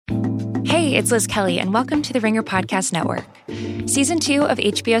Hey, it's Liz Kelly, and welcome to the Ringer Podcast Network. Season 2 of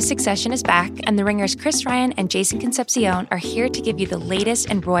HBO's Succession is back, and the Ringer's Chris Ryan and Jason Concepcion are here to give you the latest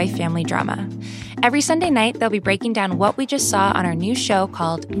in Roy family drama. Every Sunday night, they'll be breaking down what we just saw on our new show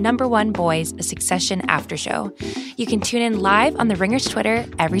called Number One Boys, a Succession After Show. You can tune in live on the Ringer's Twitter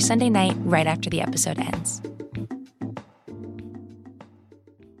every Sunday night right after the episode ends.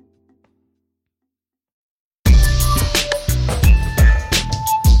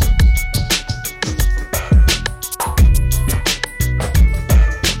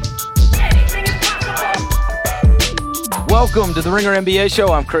 Welcome to the Ringer NBA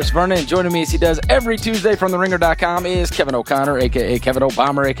Show. I'm Chris Vernon, and joining me as he does every Tuesday from TheRinger.com is Kevin O'Connor, a.k.a. Kevin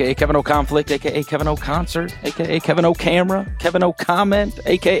O'Bomber, a.k.a. Kevin O'Conflict, a.k.a. Kevin O'Concert, a.k.a. Kevin O'Camera, Kevin O'Comment,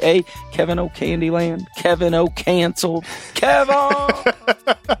 a.k.a. Kevin O'Candyland, Kevin O'Canceled, Kevin!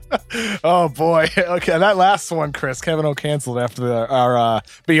 Oh, boy. Okay, that last one, Chris, Kevin O'Canceled after our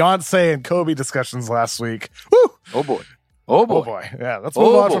Beyonce and Kobe discussions last week. Woo! Oh, boy. Oh boy. Yeah, let's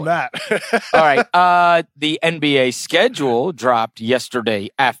move on from that. All right. The NBA schedule dropped yesterday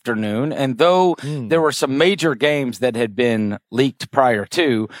afternoon, and though there were some major games that had been leaked prior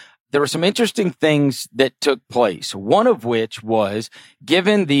to, there were some interesting things that took place. One of which was,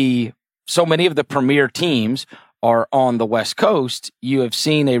 given so many of the premier teams are on the West Coast, you have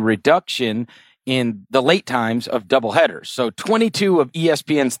seen a reduction in the late times of doubleheaders. So 22 of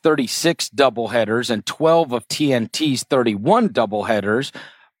ESPN's 36 doubleheaders and 12 of TNT's 31 doubleheaders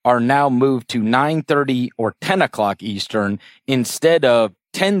are now moved to 9:30 or 10 o'clock Eastern instead of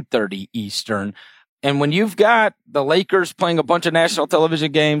 10:30 Eastern. And when you've got the Lakers playing a bunch of national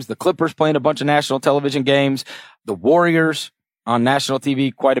television games, the Clippers playing a bunch of national television games, the Warriors on national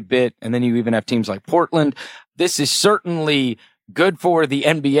TV quite a bit, and then you even have teams like Portland, this is certainly good for the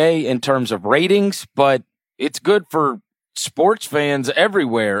NBA in terms of ratings, but it's good for sports fans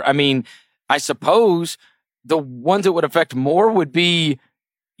everywhere. I mean, I suppose the ones it would affect more would be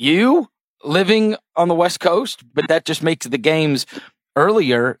you living on the West Coast, but that just makes the games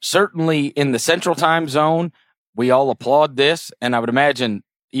earlier. Certainly in the Central Time Zone, we all applaud this, and I would imagine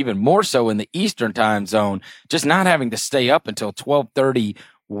even more so in the Eastern Time Zone, just not having to stay up until 12:30,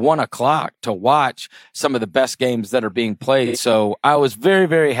 1 o'clock to watch some of the best games that are being played. So I was very,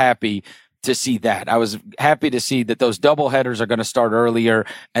 very happy to see that. I was happy to see that those doubleheaders are going to start earlier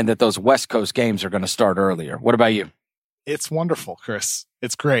and that those West Coast games are going to start earlier. What about you? It's wonderful, Chris.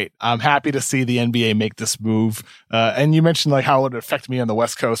 It's great. I'm happy to see the NBA make this move. And you mentioned like how it would affect me on the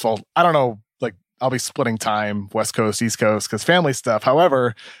West Coast. Well, I don't know, like I'll be splitting time, West Coast, East Coast, because family stuff.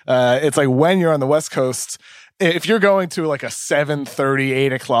 However, it's like when you're on the West Coast, if you're going to like a 7:30,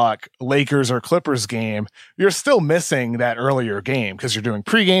 8 o'clock Lakers or Clippers game, you're still missing that earlier game because you're doing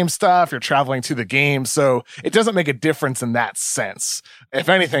pregame stuff, you're traveling to the game. So it doesn't make a difference in that sense. If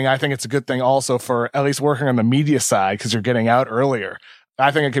anything, I think it's a good thing also for at least working on the media side because you're getting out earlier. I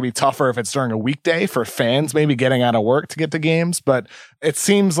think it could be tougher if it's during a weekday for fans maybe getting out of work to get to games. But it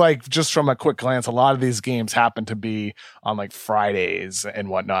seems like just from a quick glance, a lot of these games happen to be on like Fridays and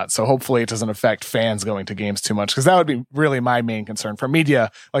whatnot. So hopefully it doesn't affect fans going to games too much because that would be really my main concern. For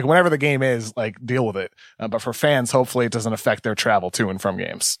media, like whenever the game is, like deal with it. But for fans, hopefully it doesn't affect their travel to and from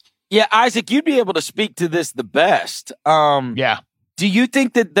games. Yeah, Isaac, you'd be able to speak to this the best. Yeah. Do you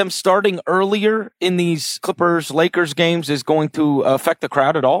think that them starting earlier in these Clippers-Lakers games is going to affect the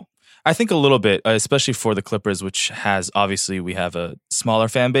crowd at all? I think a little bit, especially for the Clippers, which has, obviously, we have a smaller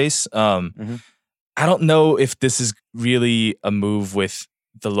fan base. I don't know if this is really a move with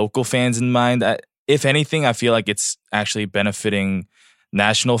the local fans in mind. If anything, I feel like it's actually benefiting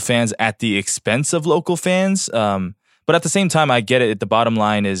national fans at the expense of local fans. But at the same time, I get it. The bottom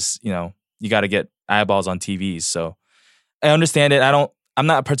line is, you got to get eyeballs on TVs. So I understand it. I'm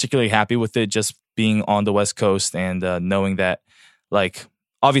not particularly happy with it just being on the West Coast and knowing that, like,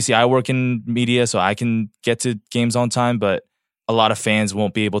 obviously I work in media, so I can get to games on time, but a lot of fans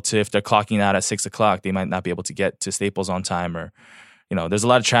won't be able to, if they're clocking out at 6 o'clock, they might not be able to get to Staples on time, or, there's a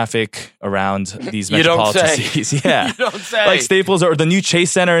lot of traffic around these metropolitan cities. Yeah. You don't say. Like Staples or the new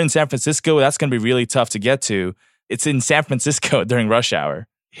Chase Center in San Francisco, that's going to be really tough to get to. It's in San Francisco during rush hour.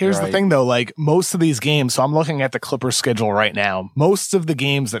 Here's the thing, though, like most of these games, so I'm looking at the Clippers schedule right now. Most of the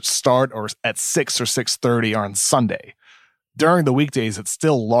games that start or at 6 or 6:30 are on Sunday. During the weekdays, it's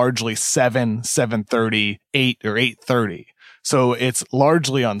still largely 7, 7:30, 8 or 8:30. So it's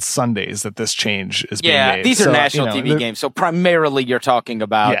largely on Sundays that this change is being made. Yeah, these are national TV games. So primarily you're talking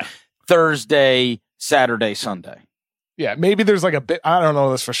about Thursday, Saturday, Sunday. Yeah, maybe there's like a bit, I don't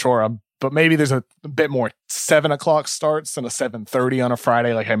know this for sure, but maybe there's a bit more 7 o'clock starts than a 7:30 on a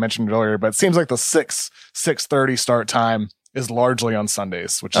Friday, like I mentioned earlier. But it seems like the 6:30 start time is largely on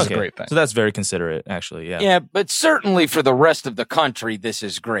Sundays, which is a great thing. So that's very considerate, actually. Yeah. Yeah, but certainly for the rest of the country, this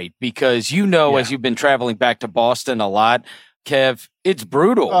is great because as you've been traveling back to Boston a lot, Kev, it's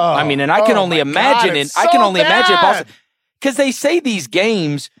brutal. I mean, and I can only imagine imagine Boston because they say these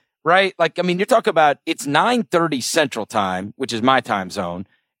games, right? Like, I mean, you're talking about it's 9:30 Central Time, which is my time zone.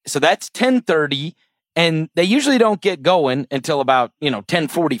 So that's 10:30. And they usually don't get going until about,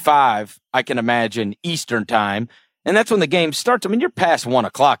 10:45, I can imagine, Eastern time. And that's when the game starts. I mean, you're past 1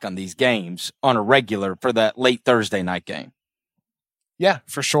 o'clock on these games on a regular for that late Thursday night game. Yeah,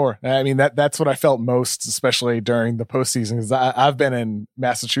 for sure. I mean, that's what I felt most, especially during the postseason, because I've been in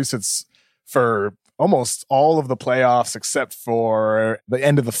Massachusetts for almost all of the playoffs except for the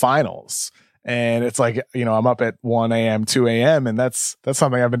end of the finals. And it's like, I'm up at 1 a.m., 2 a.m., and that's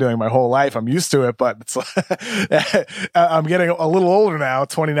something I've been doing my whole life. I'm used to it, but it's I'm getting a little older now,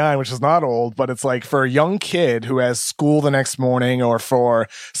 29, which is not old, but it's like for a young kid who has school the next morning or for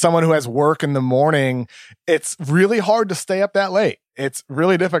someone who has work in the morning, it's really hard to stay up that late. It's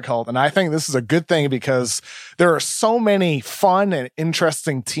really difficult. And I think this is a good thing because there are so many fun and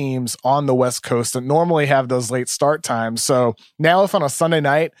interesting teams on the West Coast that normally have those late start times. So now if on a Sunday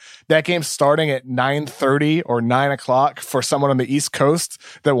night, that game's starting at 9:30 or 9 o'clock for someone on the East Coast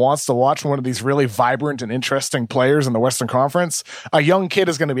that wants to watch one of these really vibrant and interesting players in the Western Conference, a young kid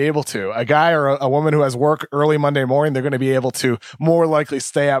is going to be able to. A guy or a woman who has work early Monday morning, they're going to be able to more likely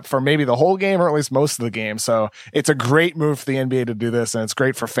stay up for maybe the whole game or at least most of the game. So it's a great move for the NBA to do this, and it's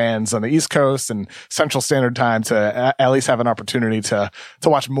great for fans on the East Coast and Central Standard Time to at least have an opportunity to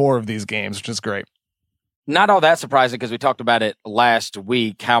watch more of these games, which is great. Not all that surprising because we talked about it last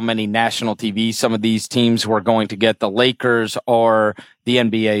week, how many national TV some of these teams were going to get. The Lakers are the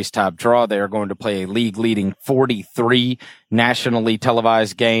NBA's top draw. They are going to play a league-leading 43 nationally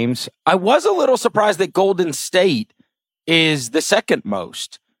televised games. I was a little surprised that Golden State is the second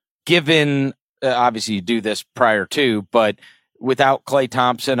most, given, obviously you do this prior to, but without Klay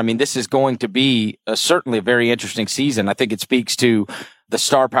Thompson, I mean, this is going to be certainly a very interesting season. I think it speaks to the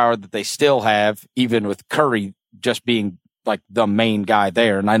star power that they still have, even with Curry just being like the main guy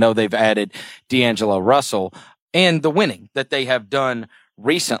there. And I know they've added D'Angelo Russell and the winning that they have done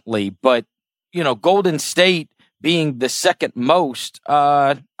recently. But, Golden State being the second most,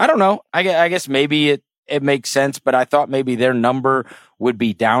 I don't know. I guess maybe it makes sense, but I thought maybe their number would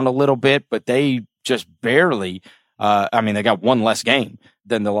be down a little bit, but they just barely, they got one less game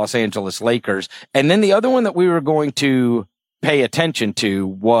than the Los Angeles Lakers. And then the other one that we were going to pay attention to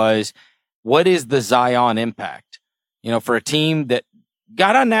was, what is the Zion impact? For a team that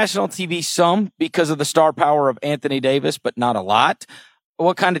got on national TV some because of the star power of Anthony Davis, but not a lot.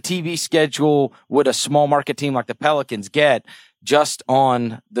 What kind of TV schedule would a small market team like the Pelicans get just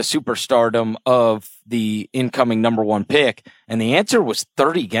on the superstardom of the incoming number one pick? And the answer was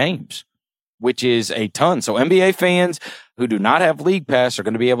 30 games, which is a ton. So NBA fans who do not have League Pass are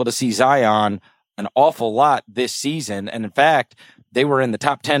going to be able to see Zion an awful lot this season. And in fact, they were in the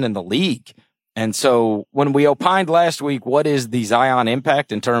top 10 in the league. And so when we opined last week, what is the Zion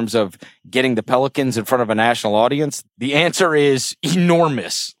impact in terms of getting the Pelicans in front of a national audience? The answer is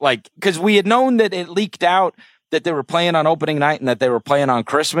enormous. Because we had known that it leaked out that they were playing on opening night and that they were playing on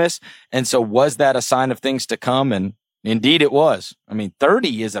Christmas. And so was that a sign of things to come? And indeed it was.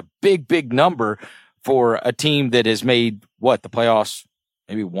 30 is a big, big number for a team that has made the playoffs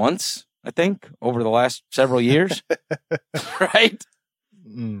maybe once, I think, over the last several years. Right?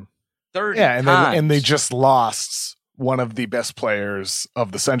 30 times. And they just lost one of the best players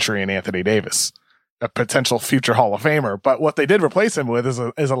of the century in Anthony Davis, a potential future Hall of Famer. But what they did replace him with is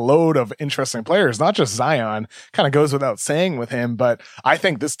a load of interesting players, not just Zion. Kind of goes without saying with him. But I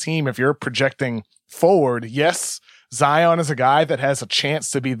think this team, if you're projecting forward, yes, Zion is a guy that has a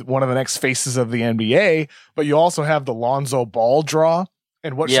chance to be one of the next faces of the NBA, but you also have the Lonzo Ball draw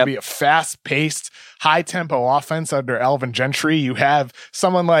and what should be a fast-paced, high-tempo offense under Alvin Gentry. You have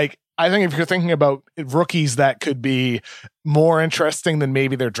someone like, I think if you're thinking about rookies that could be more interesting than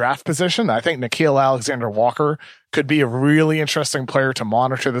maybe their draft position, I think Nickeil Alexander-Walker could be a really interesting player to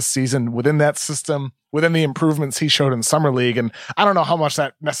monitor this season within that system, within the improvements he showed in Summer League. And I don't know how much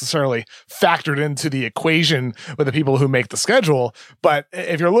that necessarily factored into the equation with the people who make the schedule. But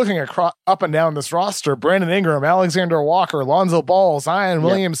if you're looking up and down this roster, Brandon Ingram, Alexander Walker, Lonzo Ball, Zion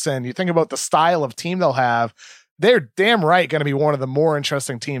Williamson, you think about the style of team they'll have, they're damn right going to be one of the more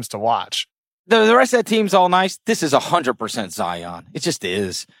interesting teams to watch. The rest of that team's all nice. This is 100% Zion. It just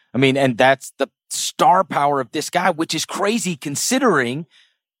is. And that's the star power of this guy, which is crazy considering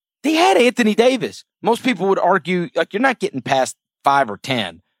they had Anthony Davis. Most people would argue, you're not getting past 5 or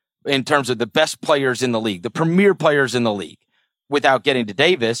 10 in terms of the best players in the league, the premier players in the league, without getting to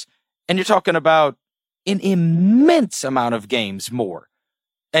Davis. And you're talking about an immense amount of games more.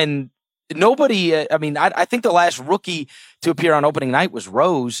 And nobody, I think the last rookie to appear on opening night was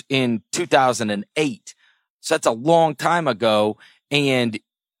Rose in 2008. So that's a long time ago. And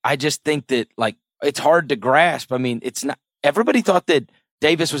I just think that, like, it's hard to grasp. I mean, it's not, everybody thought that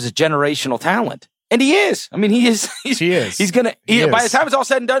Davis was a generational talent. And he is. I mean, he is. He's going to, by the time it's all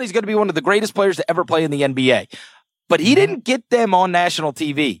said and done, he's going to be one of the greatest players to ever play in the NBA. But he didn't get them on national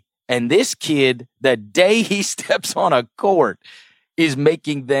TV. And this kid, the day he steps on a court, is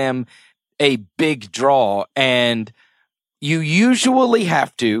making them a big draw. And you usually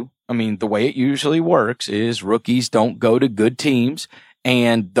have to, I mean, the way it usually works is rookies don't go to good teams,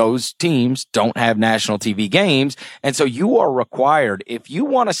 and those teams don't have national TV games. And so you are required, if you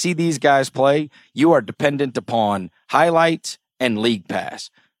want to see these guys play, you are dependent upon highlights and league pass.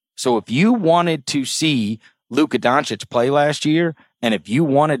 So if you wanted to see Luka Doncic play last year, and if you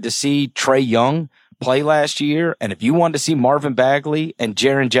wanted to see Trae Young play last year, and if you wanted to see Marvin Bagley and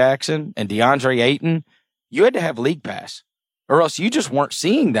Jaren Jackson and DeAndre Ayton, you had to have league pass, or else you just weren't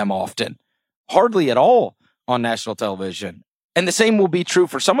seeing them often, hardly at all on national television. And the same will be true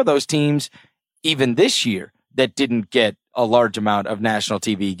for some of those teams, even this year, that didn't get a large amount of national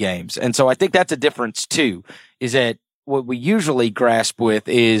TV games. And so I think that's a difference too, is that what we usually grasp with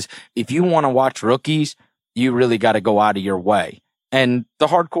is if you want to watch rookies, you really got to go out of your way. And the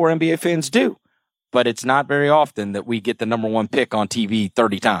hardcore NBA fans do. But it's not very often that we get the number one pick on TV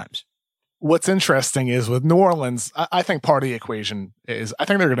 30 times. What's interesting is with New Orleans, I think part of the equation is I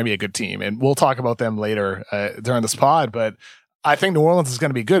think they're going to be a good team. And we'll talk about them later during this pod. But I think New Orleans is going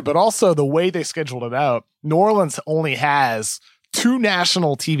to be good. But also the way they scheduled it out, New Orleans only has 2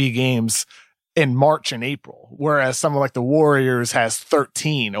 national TV games in March and April, whereas someone like the Warriors has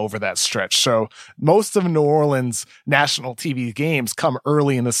 13 over that stretch. So most of New Orleans national TV games come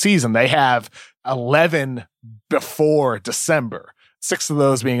early in the season. They have 11 before December, 6 of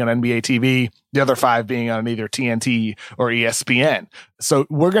those being on NBA TV, the other 5 being on either TNT or ESPN. So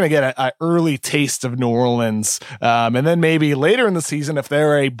we're going to get an early taste of New Orleans. And then maybe later in the season, if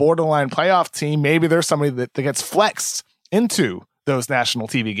they're a borderline playoff team, maybe there's somebody that gets flexed into those national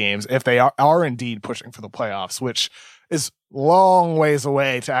TV games if they are indeed pushing for the playoffs, which is long ways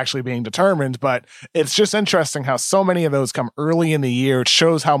away to actually being determined. But it's just interesting how so many of those come early in the year. It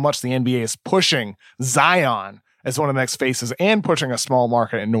shows how much the NBA is pushing Zion as one of the next faces and pushing a small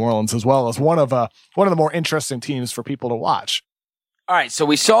market in New Orleans as well as one of the more interesting teams for people to watch. All right, so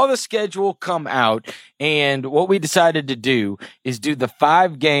we saw the schedule come out, and what we decided to do is do the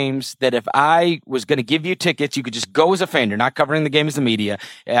 5 games that if I was going to give you tickets, you could just go as a fan. You're not covering the game as the media.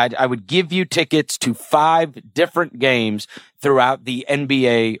 I would give you tickets to 5 different games throughout the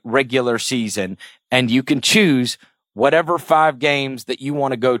NBA regular season, and you can choose whatever 5 games that you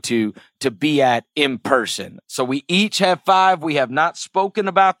want to go to be at in person. So we each have 5. We have not spoken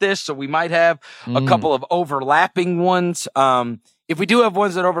about this, so we might have a couple of overlapping ones. If we do have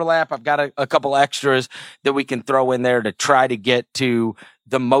ones that overlap, I've got a couple extras that we can throw in there to try to get to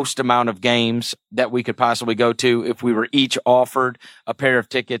the most amount of games that we could possibly go to if we were each offered a pair of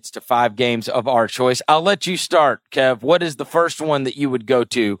tickets to 5 games of our choice. I'll let you start, Kev. What is the first one that you would go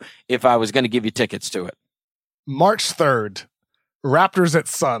to if I was going to give you tickets to it? March 3rd. Raptors at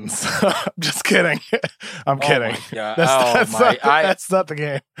Suns. Just kidding. I'm kidding. That's not the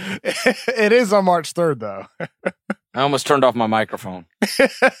game. It is on March 3rd, though. I almost turned off my microphone.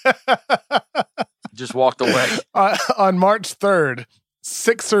 Just walked away. On March 3rd,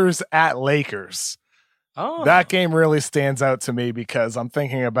 Sixers at Lakers. Oh. That game really stands out to me because I'm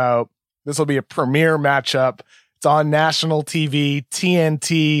thinking about this will be a premier matchup. It's on national TV,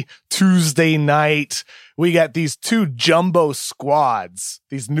 TNT, Tuesday night. We got these 2 jumbo squads,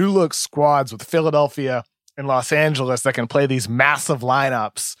 these new look squads with Philadelphia and Los Angeles that can play these massive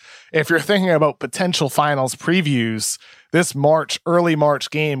lineups. If you're thinking about potential finals previews, this early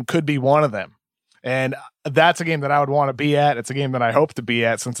March game could be one of them. And that's a game that I would want to be at. It's a game that I hope to be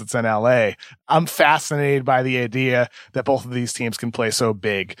at since it's in LA. I'm fascinated by the idea that both of these teams can play so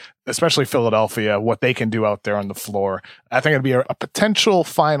big, especially Philadelphia, what they can do out there on the floor. I think it'd be a potential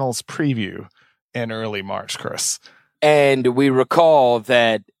finals preview in early March, Chris. And we recall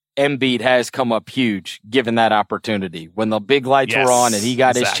that Embiid has come up huge given that opportunity. When the big lights were on and he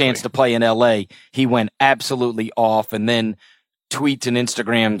got his chance to play in LA, he went absolutely off, and then tweets and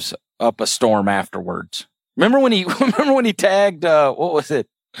Instagrams up a storm afterwards. Remember when he tagged what was it?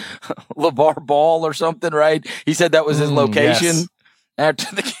 LeVar Ball or something, right? He said that was his location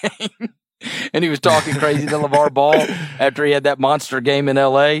after the game. and he was talking crazy to LeVar Ball after he had that monster game in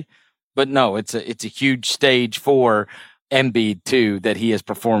LA. But no, it's a huge stage for Embiid too that he has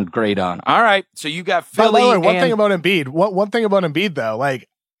performed great on. All right, so you got Philly. By the way, one thing about Embiid though, like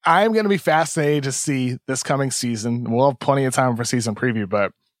I'm going to be fascinated to see this coming season. We'll have plenty of time for season preview,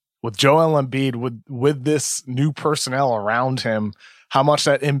 but with Joel Embiid, with this new personnel around him, how much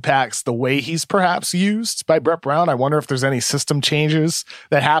that impacts the way he's perhaps used by Brett Brown. I wonder if there's any system changes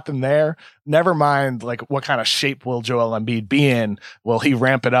that happen there. Never mind, like, what kind of shape will Joel Embiid be in? Will he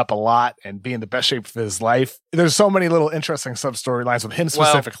ramp it up a lot and be in the best shape of his life? There's so many little interesting sub-storylines with him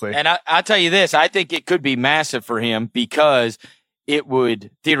specifically. Well, and I'll tell you this, I think it could be massive for him because it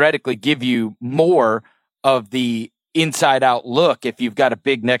would theoretically give you more of the inside-out look if you've got a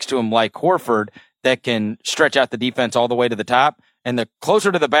big next to him like Horford that can stretch out the defense all the way to the top. And the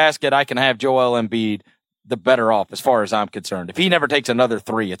closer to the basket I can have Joel Embiid, the better off as far as I'm concerned. If he never takes another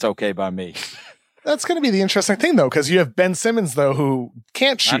three, it's okay by me. That's going to be the interesting thing, though, because you have Ben Simmons, though, who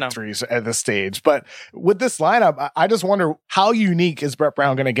can't shoot threes at this stage. But with this lineup, I just wonder how unique is Brett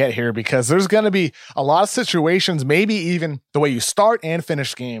Brown going to get here, because there's going to be a lot of situations, maybe even the way you start and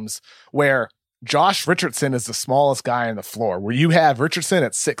finish games, where Josh Richardson is the smallest guy on the floor, where you have Richardson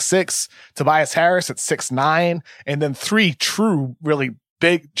at 6'6", Tobias Harris at 6'9", and then three true, really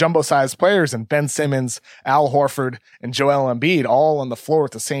big jumbo-sized players, and Ben Simmons, Al Horford, and Joel Embiid all on the floor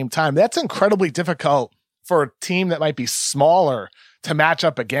at the same time. That's incredibly difficult for a team that might be smaller to match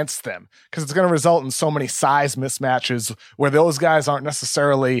up against them, because it's going to result in so many size mismatches where those guys aren't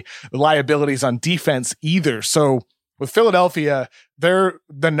necessarily liabilities on defense either. So with Philadelphia, they're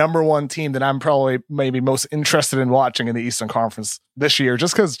the number one team that I'm probably maybe most interested in watching in the Eastern Conference this year,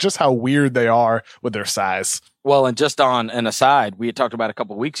 just how weird they are with their size. Well, and just on an aside, we had talked about a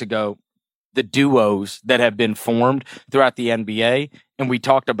couple of weeks ago, the duos that have been formed throughout the NBA, and we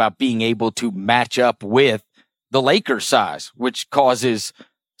talked about being able to match up with the Lakers size, which causes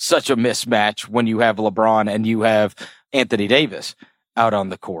such a mismatch when you have LeBron and you have Anthony Davis out on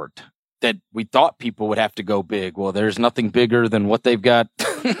the court, that we thought people would have to go big. Well, there's nothing bigger than what they've got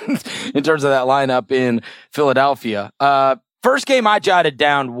in terms of that lineup in Philadelphia. First game I jotted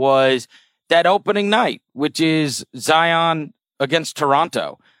down was that opening night, which is Zion against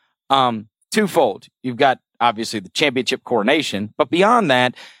Toronto. Twofold. You've got obviously the championship coronation, but beyond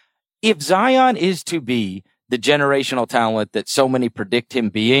that, if Zion is to be the generational talent that so many predict him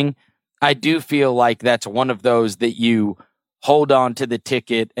being, I do feel like that's one of those that you hold on to the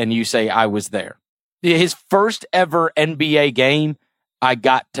ticket and you say, I was there. His first ever NBA game, I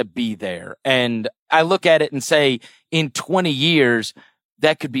got to be there. And I look at it and say, in 20 years,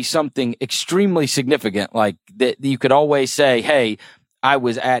 that could be something extremely significant. Like that, you could always say, hey, I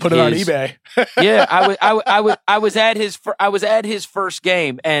was at Put it on eBay. Yeah, I was at his first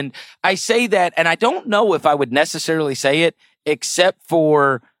game. And I say that, and I don't know if I would necessarily say it, except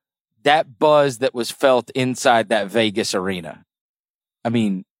for that buzz that was felt inside that Vegas arena. I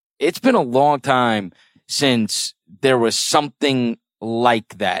mean, it's been a long time since there was something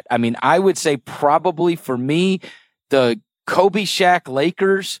like that. I mean, I would say probably for me, the Kobe Shaq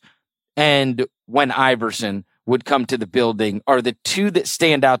Lakers and when Iverson would come to the building are the two that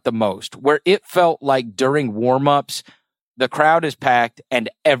stand out the most, where it felt like during warm-ups, the crowd is packed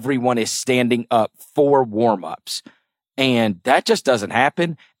and everyone is standing up for warm-ups. And that just doesn't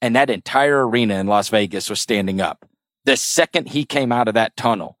happen. And that entire arena in Las Vegas was standing up. The second he came out of that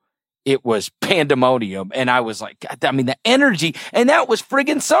tunnel, it was pandemonium. And I was like, God, I mean, the energy, and that was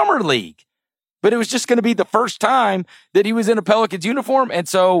friggin' Summer League. But it was just going to be the first time that he was in a Pelicans uniform. And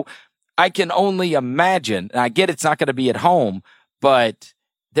so I can only imagine, and I get it's not going to be at home, but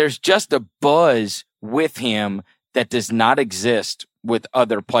there's just a buzz with him that does not exist with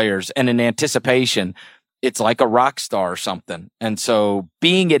other players. And in anticipation, it's like a rock star or something. And so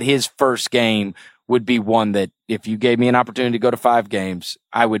being at his first game would be one that if you gave me an opportunity to go to 5 games,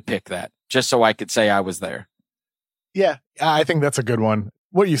 I would pick that just so I could say I was there. Yeah, I think that's a good one.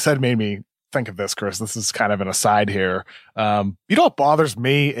 What you said made me think of this, Chris. This is kind of an aside here. You know what bothers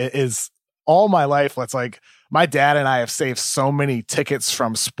me is all my life, it's like my dad and I have saved so many tickets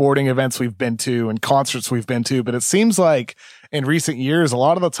from sporting events we've been to and concerts we've been to, but it seems like in recent years, a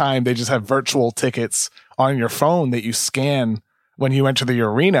lot of the time they just have virtual tickets on your phone that you scan when you enter the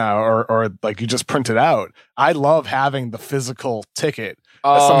arena or like you just print it out. I love having the physical ticket.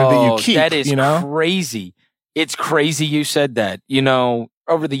 That's something that you keep. That is crazy. It's crazy you said that. You know,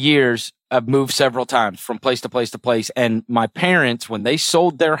 over the years, I've moved several times from place to place to place. And my parents, when they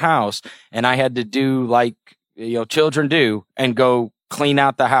sold their house and I had to do like, children do and go clean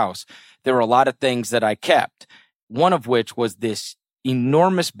out the house, there were a lot of things that I kept. One of which was this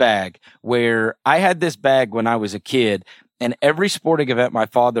enormous bag where I had this bag when I was a kid, and every sporting event my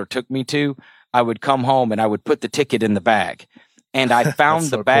father took me to, I would come home and I would put the ticket in the bag. And I found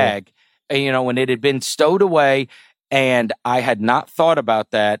the bag, you know, and it had been stowed away, and I had not thought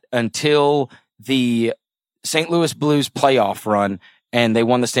about that until the St. Louis Blues playoff run, and they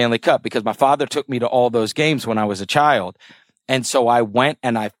won the Stanley Cup, because my father took me to all those games when I was a child. And so I went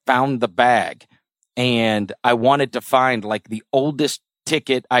and I found the bag, and I wanted to find like the oldest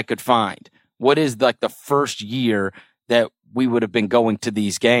ticket I could find. What is like the first year that we would have been going to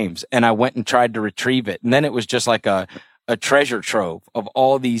these games? And I went and tried to retrieve it. And then it was just like a treasure trove of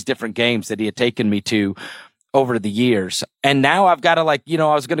all these different games that he had taken me to over the years. And now I've got to, like, you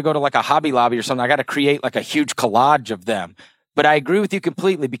know, I was going to go to like a Hobby Lobby or something. I got to create like a huge collage of them. But I agree with you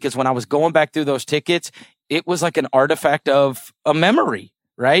completely, because when I was going back through those tickets, it was like an artifact of a memory,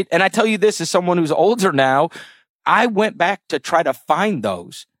 right? And I tell you this as someone who's older now, I went back to try to find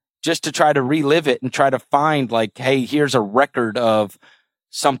those, just to try to relive it and try to find like, hey, here's a record of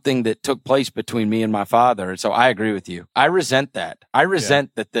something that took place between me and my father. And so I agree with you. I resent that. I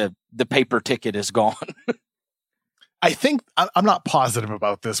resent that the paper ticket is gone. I think I'm not positive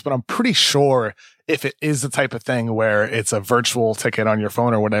about this, but I'm pretty sure if it is the type of thing where it's a virtual ticket on your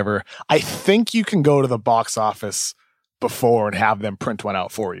phone or whatever, I think you can go to the box office before and have them print one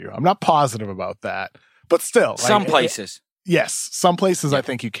out for you. I'm not positive about that, but still. Some places. Yes, some places I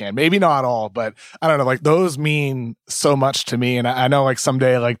think you can. Maybe not all, but I don't know. Like, those mean so much to me, and I know like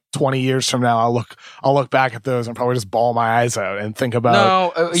someday, like 20 years from now, I'll look back at those and probably just bawl my eyes out and think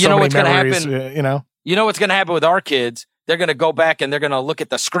about you know what's going to happen. You know what's going to happen with our kids? They're going to go back and they're going to look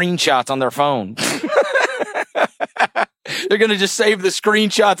at the screenshots on their phone. They're going to just save the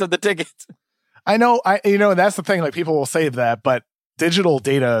screenshots of the tickets. I know. That's the thing. Like, people will save that, but digital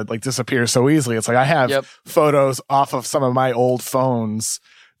data like disappears so easily. It's like I have photos off of some of my old phones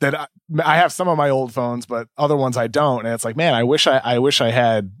that I have some of my old phones, but other ones I don't. And it's like, man, I wish I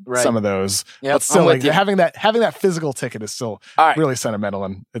had some of those. Yep, but still, like, having that physical ticket is still really sentimental.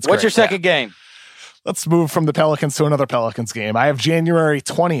 And it's What's your second game? Let's move from the Pelicans to another Pelicans game. I have January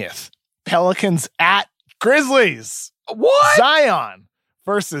 20th. Pelicans at Grizzlies. What? Zion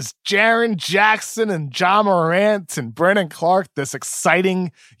versus Jaren Jackson and Ja Morant and Brennan Clark. This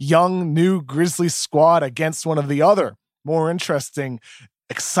exciting young new Grizzlies squad against one of the other more interesting,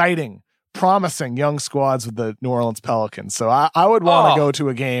 exciting, promising young squads with the New Orleans Pelicans. So I would want to go to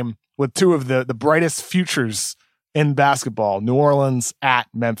a game with two of the brightest futures in basketball. New Orleans at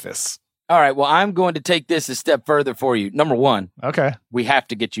Memphis. All right, well, I'm going to take this a step further for you. Number one, we have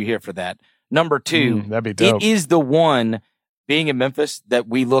to get you here for that. Number two, that'd be dope. It is the one, being in Memphis, that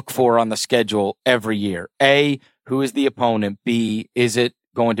we look for on the schedule every year. A, who is the opponent? B, is it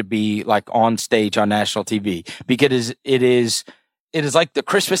going to be like on stage on national TV? Because it is like the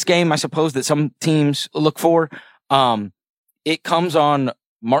Christmas game, I suppose, that some teams look for. It comes on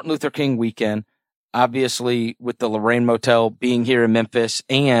Martin Luther King weekend. Obviously, with the Lorraine Motel being here in Memphis,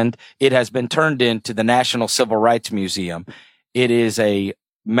 and it has been turned into the National Civil Rights Museum. It is a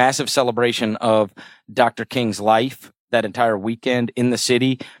massive celebration of Dr. King's life that entire weekend in the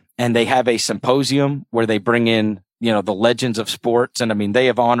city. And they have a symposium where they bring in, the legends of sports. And I mean, they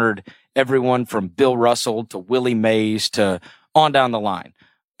have honored everyone from Bill Russell to Willie Mays to on down the line.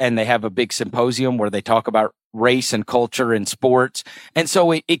 And they have a big symposium where they talk about race and culture and sports. And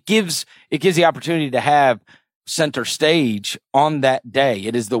so it gives the opportunity to have center stage on that day.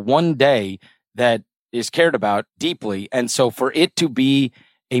 It is the one day that is cared about deeply. And so for it to be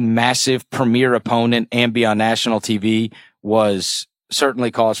a massive premier opponent and be on national TV was certainly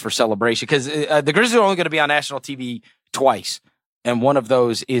cause for celebration, because the Grizzlies are only going to be on national TV twice. And one of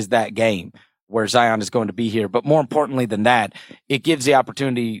those is that game where Zion is going to be here. But more importantly than that, it gives the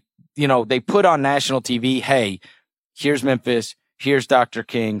opportunity. They put on national TV, hey, here's Memphis, here's Dr.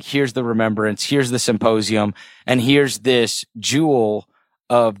 King, here's the remembrance, here's the symposium, and here's this jewel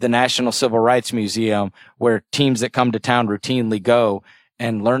of the National Civil Rights Museum where teams that come to town routinely go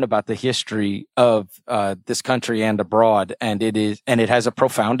and learn about the history of this country and abroad. And it has a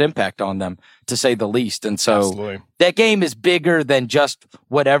profound impact on them, to say the least. And so that game is bigger than just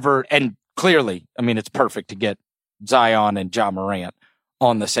whatever. And clearly, I mean, it's perfect to get Zion and Ja Morant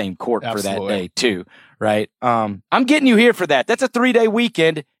on the same court for that day too, right? I'm getting you here for that. That's a 3-day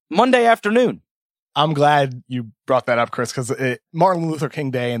weekend, Monday afternoon. I'm glad you brought that up, Chris, because Martin Luther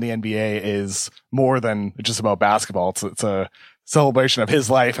King Day in the NBA is more than just about basketball. It's a celebration of his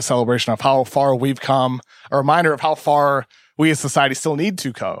life, a celebration of how far we've come, a reminder of how far we as society still need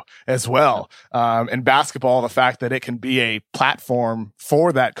to as well. And basketball, the fact that it can be a platform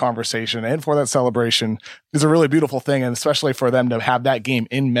for that conversation and for that celebration is a really beautiful thing. And especially for them to have that game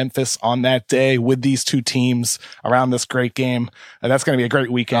in Memphis on that day with these two teams around this great game. That's going to be a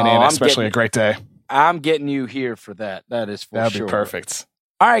great weekend and especially a great day. I'm getting you here for that. That is for sure. That'd be perfect.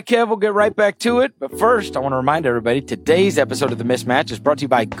 All right, Kev, we'll get right back to it. But first, I want to remind everybody, today's episode of The Mismatch is brought to you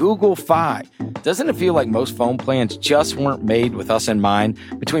by Google Fi. Doesn't it feel like most phone plans just weren't made with us in mind?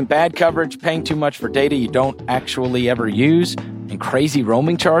 Between bad coverage, paying too much for data you don't actually ever use, and crazy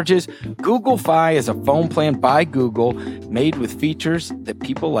roaming charges, Google Fi is a phone plan by Google made with features that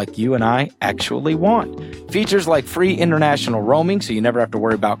people like you and I actually want. Features like free international roaming, so you never have to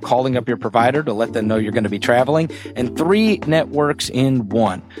worry about calling up your provider to let them know you're going to be traveling, and 3 networks in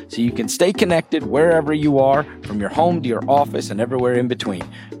one, so you can stay connected wherever you are, from your home to your office and everywhere in between.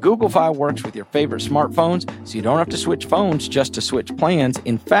 Google Fi works with your favorite smartphones, so you don't have to switch phones just to switch plans.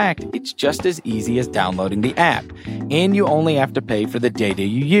 In fact, it's just as easy as downloading the app, and you only have to pay for the data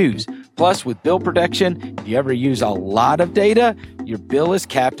you use. Plus, with bill protection, if you ever use a lot of data, your bill is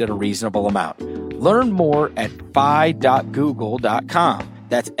capped at a reasonable amount. Learn more at fi.google.com.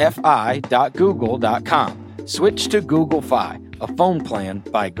 That's fi.google.com. Switch to Google Fi, a phone plan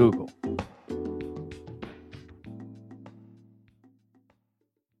by Google.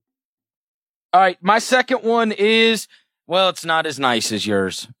 All right, my second one is, well, it's not as nice as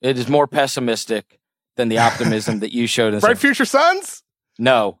yours. It is more pessimistic than the optimism that you showed us. Bright Future Suns?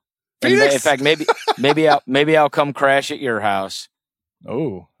 No. Phoenix? In fact, maybe I'll come crash at your house.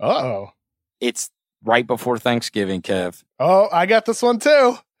 Oh, uh-oh. It's right before Thanksgiving, Kev. Oh, I got this one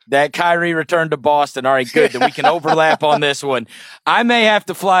too. That Kyrie returned to Boston. All right, good. Then we can overlap on this one. I may have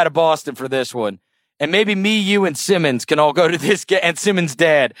to fly to Boston for this one. And maybe me, you, and Simmons can all go to this game. And Simmons'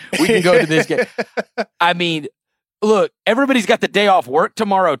 dad, we can go to this game. I mean, look, everybody's got the day off work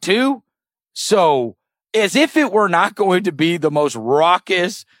tomorrow too. So as if it were not going to be the most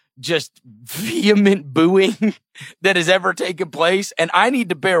raucous, just vehement booing that has ever taken place. And I need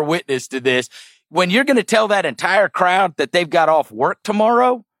to bear witness to this. When you're going to tell that entire crowd that they've got off work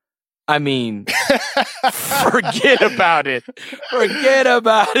tomorrow, I mean, forget about it. Forget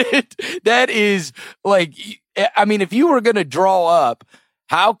about it. That is like, I mean, if you were going to draw up,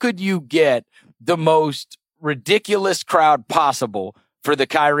 how could you get the most ridiculous crowd possible for the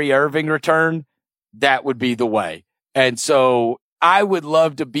Kyrie Irving return? That would be the way. And so I would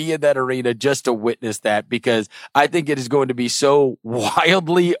love to be in that arena just to witness that, because I think it is going to be so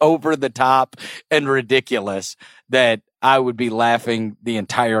wildly over the top and ridiculous that I would be laughing the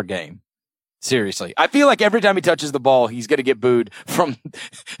entire game. Seriously. I feel like every time he touches the ball, he's going to get booed from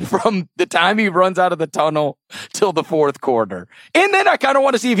the time he runs out of the tunnel till the fourth quarter. And then I kind of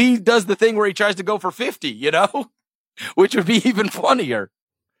want to see if he does the thing where he tries to go for 50, which would be even funnier.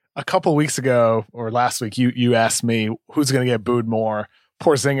 A couple weeks ago or last week, you asked me who's going to get booed more,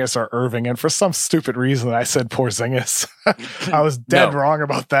 Porzingis or Irving, and for some stupid reason, I said Porzingis. I was dead wrong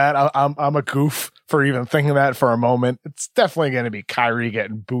about that. I'm a goof for even thinking that for a moment. It's definitely going to be Kyrie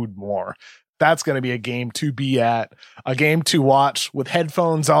getting booed more. That's going to be a game to be at, a game to watch with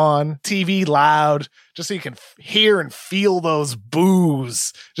headphones on, TV loud, just so you can hear and feel those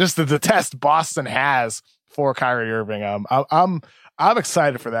boos. Just the test Boston has for Kyrie Irving. I'm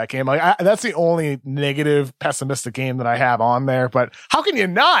excited for that game. That's the only negative, pessimistic game that I have on there. But how can you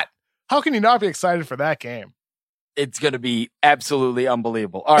not? How can you not be excited for that game? It's going to be absolutely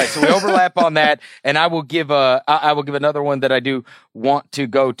unbelievable. All right, so we overlap on that, and I will give another one that I do want to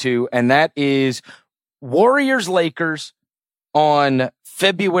go to, and that is Warriors-Lakers on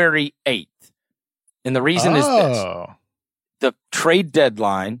February 8th. And the reason is this. The trade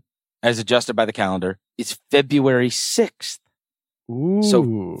deadline, as adjusted by the calendar, is February 6th. Ooh.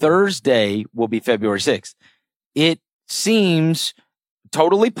 So Thursday will be February 6th. It seems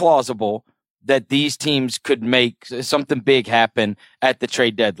totally plausible that these teams could make something big happen at the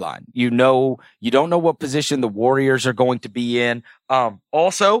trade deadline. You don't know what position the Warriors are going to be in.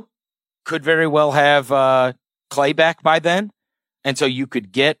 Also, could very well have Clay back by then. And so you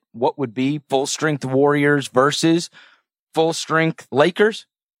could get what would be full-strength Warriors versus full-strength Lakers.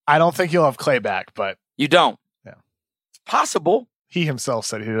 I don't think you'll have Clay back, but... You don't? Yeah. It's possible. He himself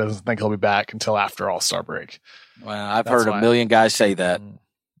said he doesn't think he'll be back until after All-Star break. Well, I've heard a million guys say that.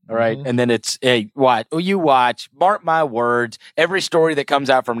 All right. Mm-hmm. And then it's, hey, what? You watch, mark my words. Every story that comes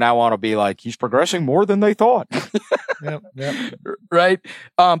out from now on will be like, he's progressing more than they thought. Yep. Right.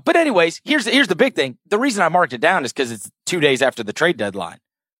 But anyways, here's the big thing. The reason I marked it down is because it's 2 days after the trade deadline.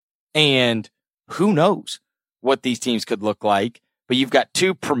 And who knows what these teams could look like. But you've got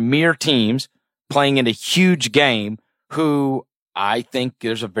two premier teams playing in a huge game who I think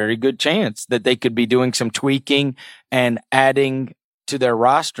there's a very good chance that they could be doing some tweaking and adding to their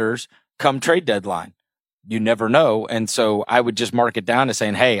rosters come trade deadline. You never know. And so I would just mark it down as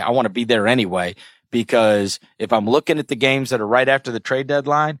saying, hey, I want to be there anyway, because if I'm looking at the games that are right after the trade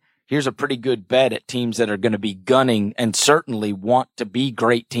deadline, here's a pretty good bet at teams that are going to be gunning and certainly want to be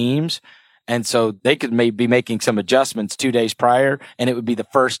great teams. And so they could maybe be making some adjustments 2 days prior, and it would be the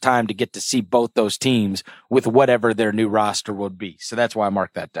first time to get to see both those teams with whatever their new roster would be. So that's why I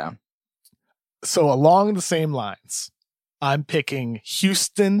marked that down. So along the same lines, I'm picking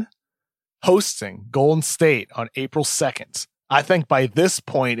Houston hosting Golden State on April 2nd. I think by this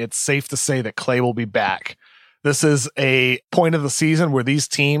point, it's safe to say that Klay will be back. This is a point of the season where these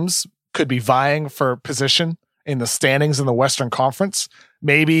teams could be vying for position in the standings in the Western Conference.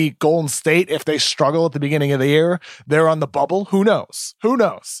 Maybe Golden State, if they struggle at the beginning of the year, they're on the bubble. Who knows? Who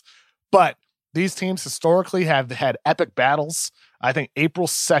knows? But these teams historically have had epic battles. I think April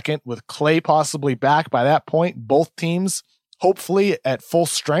 2nd, with Klay possibly back by that point, both teams hopefully at full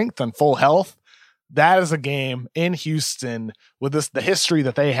strength and full health. That is a game in Houston with the history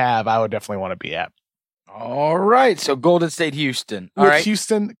that they have. I would definitely want to be at. All right. So Golden State, Houston. All with right.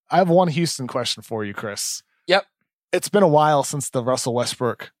 Houston, I have one Houston question for you, Chris. Yep. It's been a while since the Russell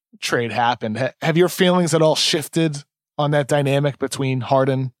Westbrook trade happened. Have your feelings at all shifted on that dynamic between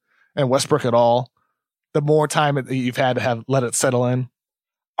Harden and Westbrook at all? The more time that you've had to have let it settle in?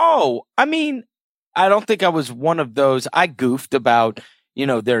 Oh, I mean, I don't think I was one of those. I goofed about,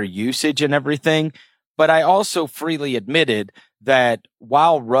 their usage and everything, but I also freely admitted that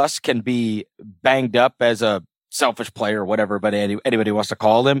while Russ can be banged up as a selfish player or whatever, but anybody wants to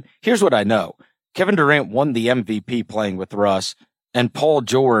call him, here's what I know. Kevin Durant won the MVP playing with Russ, and Paul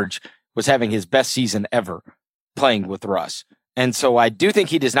George was having his best season ever playing with Russ. And so I do think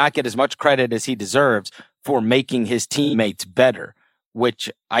he does not get as much credit as he deserves for making his teammates better,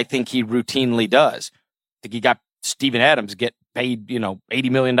 which I think he routinely does. I think he got Steven Adams get paid, $80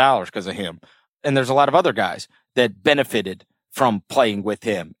 million because of him. And there's a lot of other guys that benefited from playing with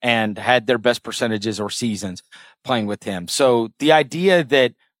him and had their best percentages or seasons playing with him. So the idea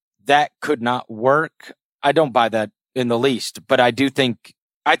that could not work, I don't buy that in the least. But I think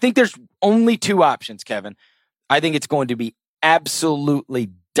there's only two options, Kevin. I think it's going to be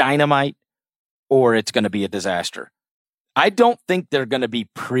absolutely dynamite or it's going to be a disaster. I don't think they're going to be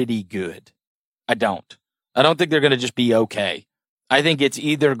pretty good. I don't think they're going to just be okay. I think it's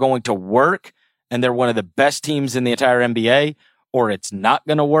either going to work and they're one of the best teams in the entire NBA, or it's not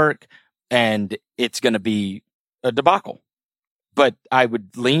going to work and it's going to be a debacle. But I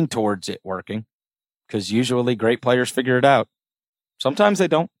would lean towards it working because usually great players figure it out. Sometimes they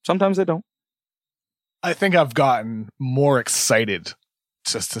don't. I think I've gotten more excited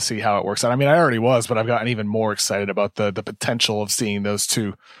just to see how it works out. I mean, I already was, but I've gotten even more excited about the potential of seeing those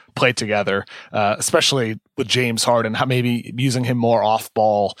two play together, especially with James Harden, how maybe using him more off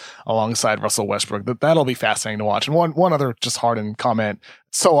ball alongside Russell Westbrook. That'll be fascinating to watch. And one other just Harden comment.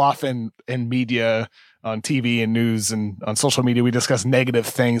 So often in media, on TV and news and on social media, we discuss negative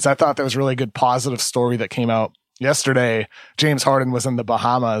things. I thought there was a really good positive story that came out yesterday. James Harden was in the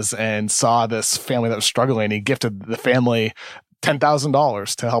Bahamas and saw this family that was struggling. He gifted the family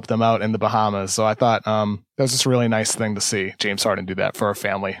 $10,000 to help them out in the Bahamas. So I thought that was just a really nice thing to see James Harden do that for a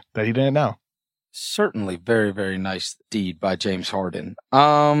family that he didn't know. Certainly very, very nice deed by James Harden.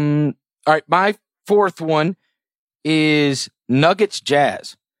 All right, my fourth one is Nuggets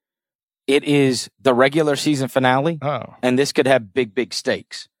Jazz. It is the regular season finale, and this could have big, big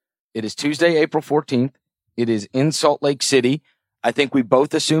stakes. It is Tuesday, April 14th. It is in Salt Lake City. I think we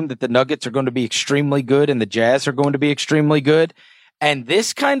both assume that the Nuggets are going to be extremely good and the Jazz are going to be extremely good. And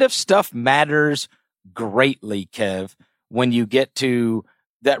this kind of stuff matters greatly, Kev, when you get to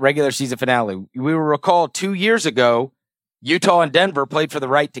that regular season finale. We will recall 2 years ago, Utah and Denver played for the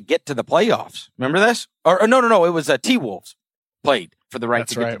right to get to the playoffs. Remember this? Or no. It was T-Wolves played for the right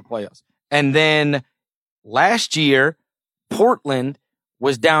to get to the playoffs. And then last year, Portland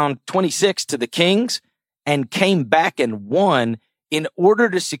was down 26 to the Kings and came back and won in order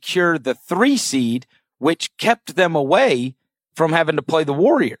to secure the 3 seed, which kept them away from having to play the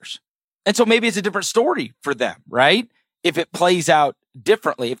Warriors. And so maybe it's a different story for them, right? If it plays out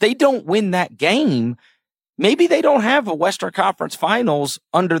differently. If they don't win that game, maybe they don't have a Western Conference Finals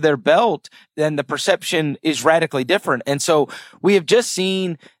under their belt, then the perception is radically different. And so we have just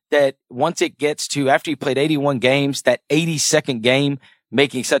seen that once it gets to, after you played 81 games, that 82nd game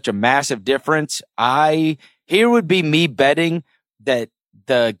making such a massive difference. Here would be me betting that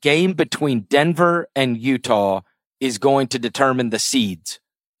the game between Denver and Utah is going to determine the seeds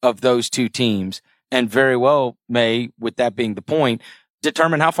of those two teams. and very well may, with that being the point,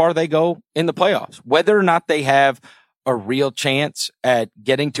 determine how far they go in the playoffs, whether or not they have a real chance at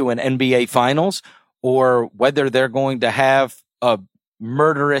getting to an NBA Finals, or whether they're going to have a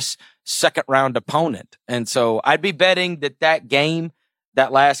murderous second round opponent. And so I'd be betting that game,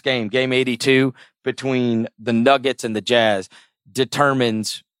 that last game, game 82 between the Nuggets and the Jazz,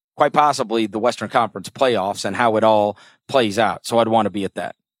 determines quite possibly the Western Conference playoffs and how it all plays out. So I'd want to be at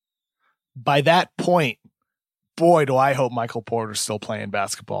that. By that point, boy, do I hope Michael Porter's still playing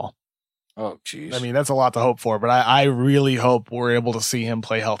basketball. Oh, geez. I mean, that's a lot to hope for, but I really hope we're able to see him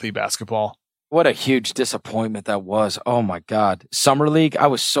play healthy basketball. What a huge disappointment that was. Oh, my God. Summer League, I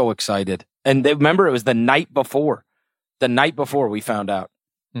was so excited. And remember, it was the night before. The night before we found out.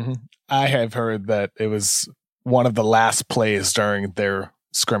 Mm-hmm. I have heard that it was one of the last plays during their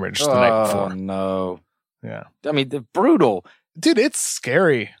scrimmage the night before. Oh, no. Yeah. I mean, brutal. Dude, it's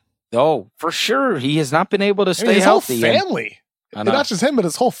scary. Oh, for sure. He has not been able to stay his healthy. Whole family. Not just him, but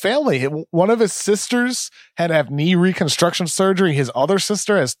his whole family. One of his sisters had to have knee reconstruction surgery. His other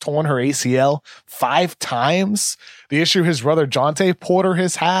sister has torn her ACL 5 times. The issue his brother Jonte Porter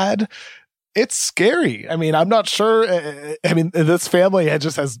has had. It's scary. I mean, I'm not sure. I mean, this family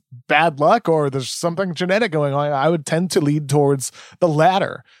just has bad luck, or there's something genetic going on. I would tend to lead towards the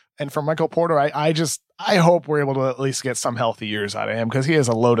latter. And for Michael Porter, I hope we're able to at least get some healthy years out of him, because he has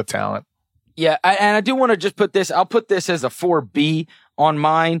a load of talent. Yeah, and I do want to just put this, I'll put this as a 4B on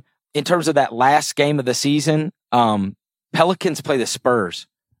mine in terms of that last game of the season. Pelicans play the Spurs.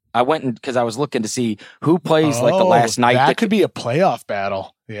 I went because I was looking to see who plays like the last night. That could be a playoff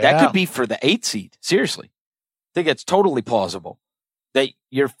battle. Yeah. That could be for the 8th seed. Seriously. I think it's totally plausible that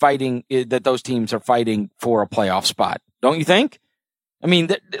you're fighting, that those teams are fighting for a playoff spot. Don't you think? I mean,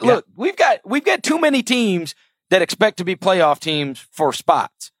 look, we've got too many teams that expect to be playoff teams for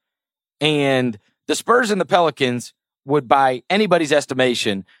spots. And the Spurs and the Pelicans would, by anybody's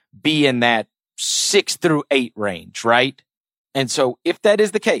estimation, be in that 6 through 8 range, right? And so if that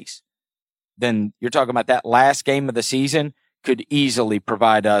is the case, then you're talking about that last game of the season could easily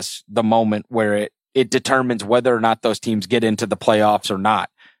provide us the moment where it determines whether or not those teams get into the playoffs or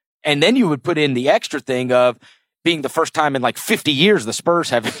not. And then you would put in the extra thing of being the first time in like 50 years the Spurs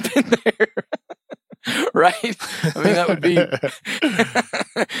haven't been there. Right? I mean, that would be,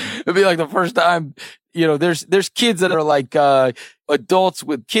 it'd be like the first time, there's kids that are like, adults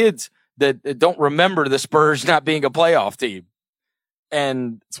with kids that don't remember the Spurs not being a playoff team.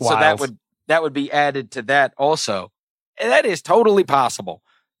 And so that would be added to that also. And that is totally possible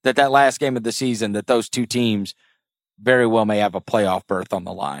that last game of the season, that those two teams very well may have a playoff berth on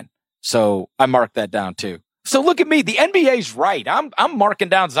the line. So I marked that down too. So look at me. The NBA's right. I'm marking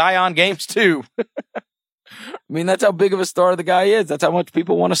down Zion games too. I mean, that's how big of a star the guy is. That's how much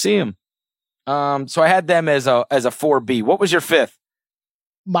people want to see him. So I had them as a 4B. What was your 5th?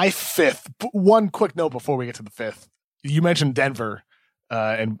 My 5th. One quick note before we get to the 5th. You mentioned Denver,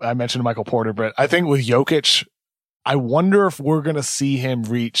 and I mentioned Michael Porter, but I think with Jokic, I wonder if we're going to see him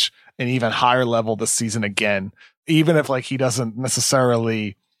reach an even higher level this season again, even if he doesn't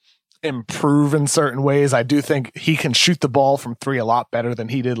necessarily improve in certain ways. I do think he can shoot the ball from 3 a lot better than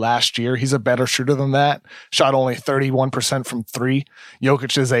he did last year. He's a better shooter than that. Shot only 31% from 3.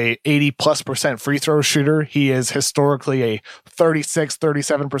 Jokic is a 80+% free throw shooter. He is historically a 37%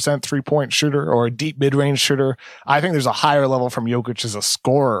 3-point shooter, or a deep mid-range shooter. I think there's a higher level from Jokic as a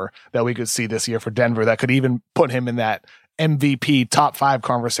scorer that we could see this year for Denver that could even put him in that MVP top 5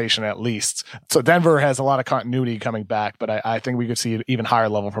 conversation at least. So Denver has a lot of continuity coming back, but I think we could see an even higher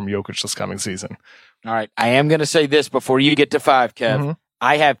level from Jokic this coming season. All right. I am going to say this before you get to 5, Kev. Mm-hmm.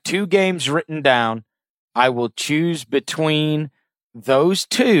 I have 2 games written down. I will choose between those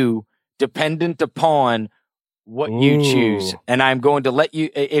 2 dependent upon what you choose. And I'm going to let you,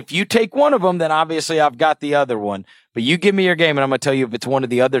 if you take one of them, then obviously I've got the other one, but you give me your game and I'm going to tell you if it's one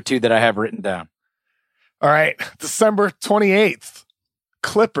of the other 2 that I have written down. All right, December 28th,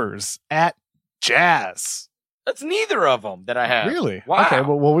 Clippers at Jazz. That's neither of them that I have. Really? Wow. Okay,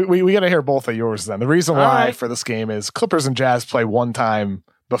 well, we got to hear both of yours then. The reason why for this game is Clippers and Jazz play one time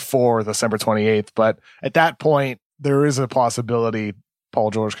before December 28th, but at that point, there is a possibility Paul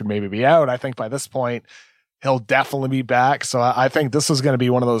George could maybe be out. I think by this point, he'll definitely be back. So I think this is going to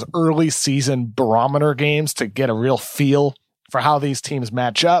be one of those early season barometer games to get a real feel for how these teams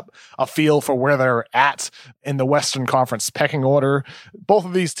match up, a feel for where they're at in the Western Conference pecking order. Both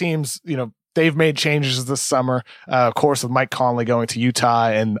of these teams, they've made changes this summer, of course, with Mike Conley going to Utah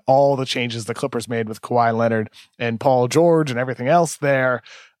and all the changes the Clippers made with Kawhi Leonard and Paul George and everything else there.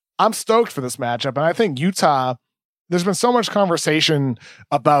 I'm stoked for this matchup, and I think Utah, there's been so much conversation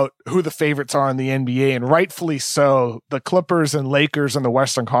about who the favorites are in the NBA, and rightfully so. The Clippers and Lakers in the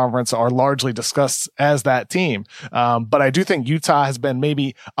Western Conference are largely discussed as that team. But I do think Utah has been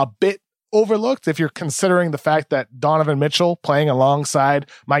maybe a bit overlooked if you're considering the fact that Donovan Mitchell playing alongside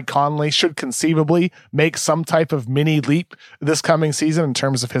Mike Conley should conceivably make some type of mini leap this coming season in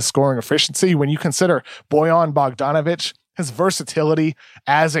terms of his scoring efficiency. When you consider Bojan Bogdanovic, his versatility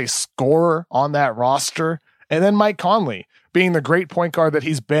as a scorer on that roster, and then Mike Conley being the great point guard that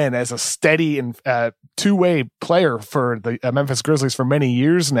he's been as a steady and two-way player for the Memphis Grizzlies for many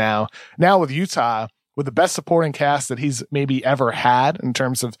years now. Now with Utah, with the best supporting cast that he's maybe ever had in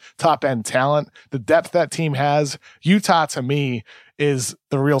terms of top-end talent, the depth that team has, Utah to me is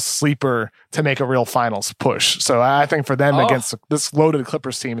the real sleeper to make a real finals push. So I think for them against this loaded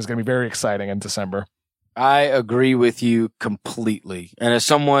Clippers team is going to be very exciting in December. I agree with you completely. And as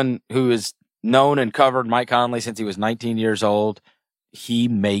someone who has known and covered Mike Conley since he was 19 years old, he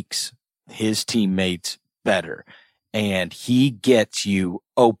makes his teammates better. And he gets you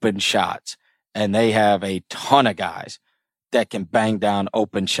open shots. And they have a ton of guys that can bang down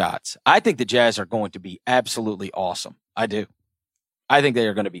open shots. I think the Jazz are going to be absolutely awesome. I do. I think they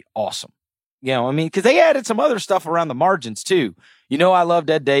are going to be awesome. You know, I mean, because they added some other stuff around the margins too. You know, I loved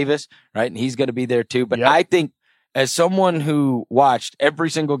Ed Davis, right? And he's going to be there too. But I think as someone who watched every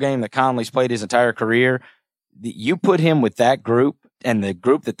single game that Conley's played his entire career, you put him with that group and the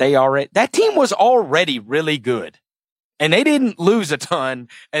group that that team was already really good. And they didn't lose a ton,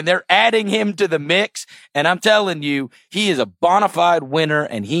 and they're adding him to the mix. And I'm telling you, he is a bona fide winner,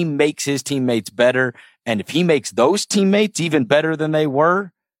 and he makes his teammates better. And if he makes those teammates even better than they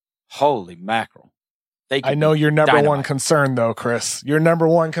were, holy mackerel. I know your number one concern, though, Chris. Your number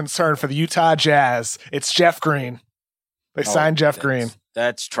one concern for the Utah Jazz, it's Jeff Green. They signed Jeff Green.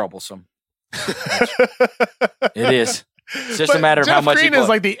 That's troublesome. It is. It's just a matter of how much Jeff Green is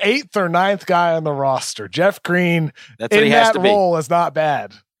like the 8th or 9th guy on the roster. Jeff Green in that role is not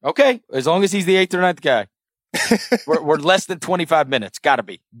bad. Okay, as long as he's the 8th or 9th guy. we're less than 25 minutes. Got to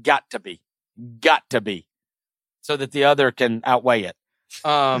be. So that the other can outweigh it.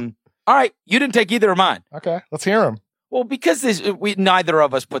 All right, you didn't take either of mine. Okay, let's hear them. Well, because neither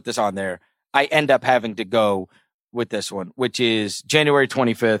of us put this on there, I end up having to go with this one, which is January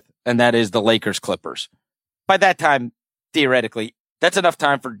 25th, and that is the Lakers Clippers. By that time, theoretically, that's enough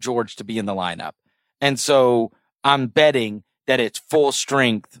time for George to be in the lineup. And so I'm betting that it's full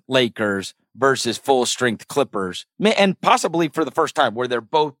strength Lakers versus full strength Clippers, and possibly for the first time where they're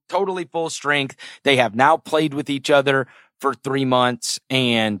both totally full strength. They have now played with each other for 3 months,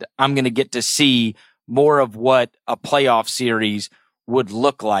 and I'm going to get to see more of what a playoff series would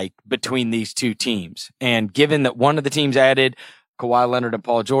look like between these two teams. And given that one of the teams added Kawhi Leonard and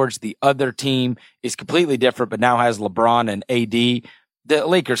Paul George, the other team is completely different, but now has LeBron and AD, the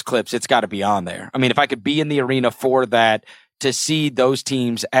Lakers Clips, it's got to be on there. I mean, if I could be in the arena for that, to see those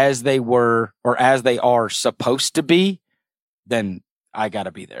teams as they were or as they are supposed to be, then I got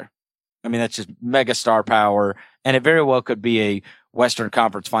to be there. I mean, that's just mega star power. And it very well could be a Western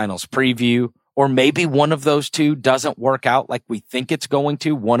Conference Finals preview, or maybe one of those two doesn't work out like we think it's going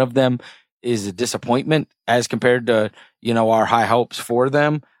to. One of them is a disappointment as compared to, our high hopes for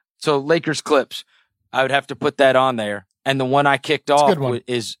them. So Lakers Clips, I would have to put that on there. And the one I kicked off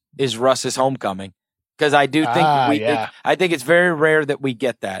is Russ's homecoming. Because I do think I think it's very rare that we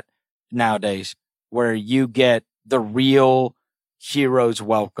get that nowadays, where you get the real hero's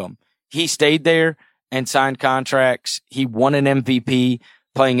welcome. He stayed there and signed contracts. He won an MVP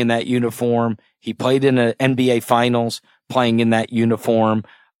playing in that uniform. He played in an NBA Finals playing in that uniform.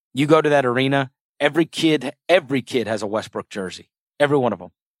 You go to that arena, every kid has a Westbrook jersey. Every one of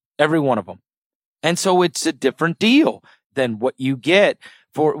them. And so it's a different deal than what you get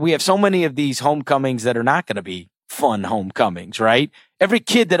we have so many of these homecomings that are not going to be fun homecomings, right? Every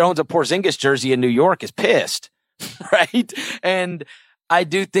kid that owns a Porzingis jersey in New York is pissed, right? And I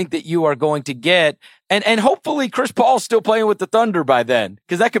do think that you are going to get, and hopefully Chris Paul's still playing with the Thunder by then,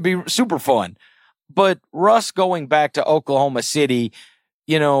 because that could be super fun. But Russ going back to Oklahoma City,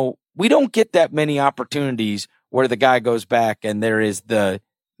 we don't get that many opportunities where the guy goes back and there is the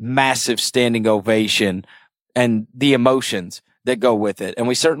massive standing ovation and the emotions that go with it. And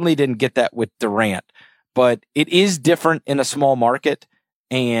we certainly didn't get that with Durant, but it is different in a small market.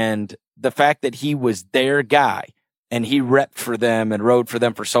 And the fact that he was their guy and he repped for them and rode for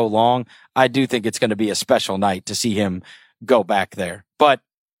them for so long, I do think it's going to be a special night to see him go back there. But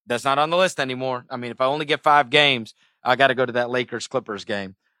that's not on the list anymore. I mean, if I only get 5 games, I got to go to that Lakers Clippers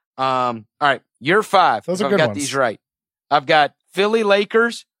game. All right, your 5. Those are good I've got ones. these right. I've got Philly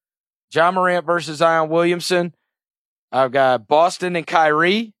Lakers, Ja Morant versus Zion Williamson, I've got Boston and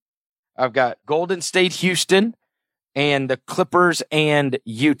Kyrie. I've got Golden State, Houston, and the Clippers and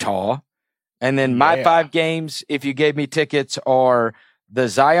Utah. And then my 5 games, if you gave me tickets, are the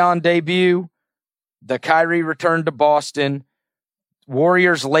Zion debut, the Kyrie return to Boston,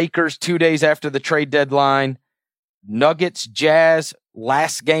 Warriors, Lakers 2 days after the trade deadline, Nuggets, Jazz,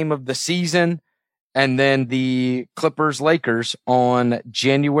 last game of the season, and then the Clippers, Lakers on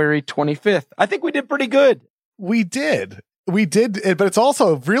January 25th. I think we did pretty good. We did, but it's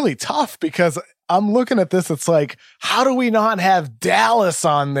also really tough because I'm looking at this. It's like, how do we not have Dallas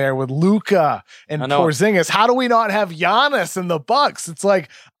on there with Luka and Porzingis? How do we not have Giannis and the Bucks? It's like,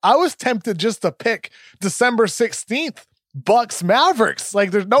 I was tempted just to pick December 16th, Bucks Mavericks.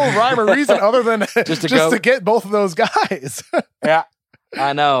 Like, there's no rhyme or reason other than just to get both of those guys. Yeah,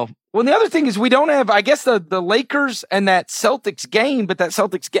 I know. Well, the other thing is we don't have, I guess, the Lakers and that Celtics game, but that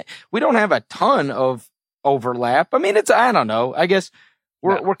Celtics game, we don't have a ton of overlap. I mean, I don't know. I guess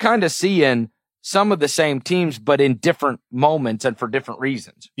we're kind of seeing some of the same teams, but in different moments and for different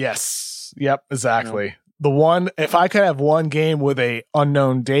reasons. Yes. Yep. Exactly. If I could have one game with a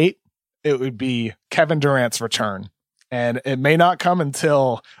unknown date, it would be Kevin Durant's return. And it may not come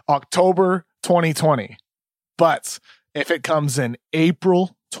until October 2020. But if it comes in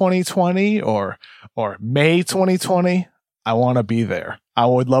April 2020 or May 2020, I want to be there. I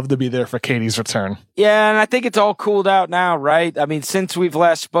would love to be there for Katie's return. Yeah, and I think it's all cooled out now, right? I mean, since we've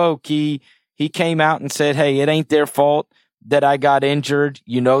last spoke, he came out and said, hey, it ain't their fault that I got injured.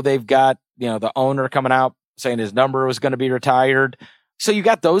 They've got, the owner coming out saying his number was going to be retired. So you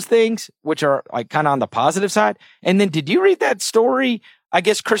got those things, which are like kind of on the positive side. And then did you read that story? I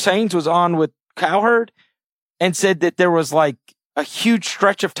guess Chris Haynes was on with Cowherd and said that there was like a huge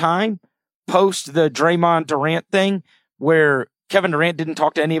stretch of time post the Draymond Durant thing where Kevin Durant didn't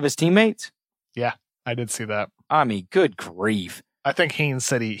talk to any of his teammates. Yeah, I did see that. I mean, good grief. I think Haynes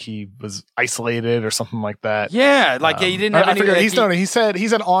said he was isolated or something like that. Yeah, like he didn't have any. He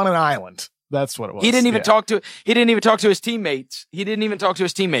said on an island. That's what it was. He didn't even talk to his teammates.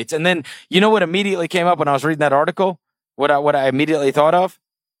 And then you know what immediately came up when I was reading that article? What I immediately thought of?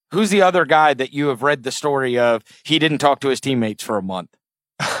 Who's the other guy that you have read the story of? He didn't talk to his teammates for a month.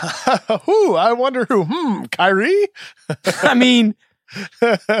 Who? I wonder who. Kyrie? I mean,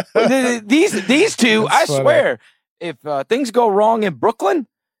 these two, I swear, if things go wrong in Brooklyn,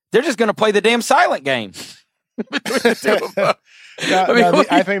 they're just going to play the damn silent game. Between the two of them.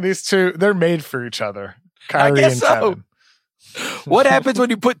 I think these two, they're made for each other. Kyrie and Kevin. What happens when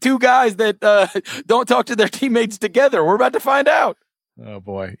you put two guys that don't talk to their teammates together? We're about to find out. Oh,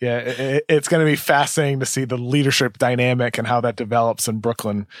 boy. Yeah, it's going to be fascinating to see the leadership dynamic and how that develops in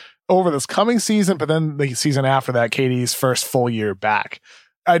Brooklyn over this coming season, but then the season after that, Katie's first full year back.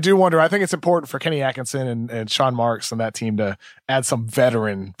 I do wonder, I think it's important for Kenny Atkinson and Sean Marks and that team to add some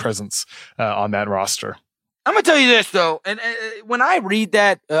veteran presence on that roster. I'm going to tell you this, though, and when I read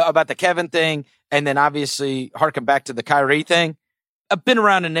that about the Kevin thing, and then obviously harken back to the Kyrie thing, I've been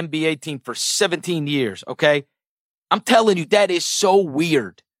around an NBA team for 17 years, okay? I'm telling you, that is so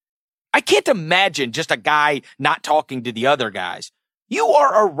weird. I can't imagine just a guy not talking to the other guys. You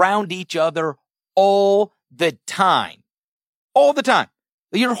are around each other all the time. All the time.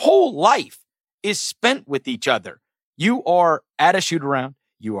 Your whole life is spent with each other. You are at a shoot around.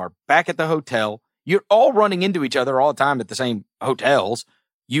 You are back at the hotel. You're all running into each other all the time at the same hotels.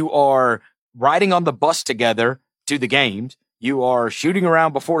 You are riding on the bus together to the games. You are shooting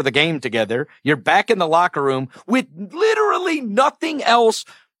around before the game together. You're back in the locker room with literally nothing else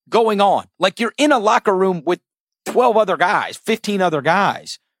going on. Like you're in a locker room with 12 other guys, 15 other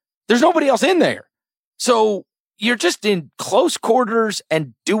guys. There's nobody else in there. So you're just in close quarters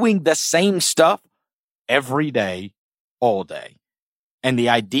and doing the same stuff every day, all day. And the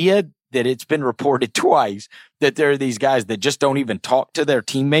idea that it's been reported twice that there are these guys that just don't even talk to their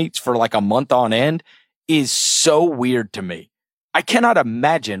teammates for like a month on end is so weird to me. I cannot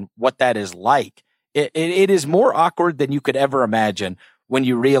imagine what that is like. It is more awkward than you could ever imagine when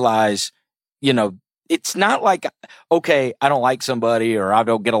you realize, it's not like, okay, I don't like somebody or I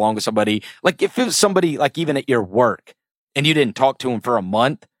don't get along with somebody. Like if it was somebody like even at your work and you didn't talk to him for a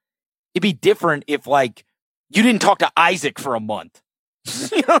month, it'd be different if like you didn't talk to Isaac for a month.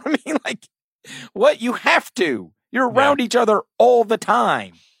 You know what I mean? Like what? You have to. You're around each other all the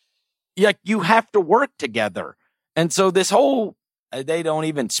time. Like you have to work together. And so this whole, they don't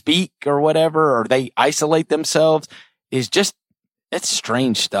even speak or whatever, or they isolate themselves is just, it's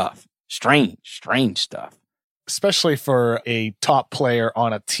strange stuff. Strange stuff. especially for a top player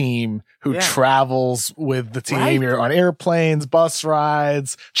on a team who travels with the team. Right. You're on airplanes, bus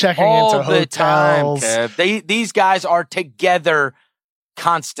rides, checking into hotels. Time, Kev. These guys are together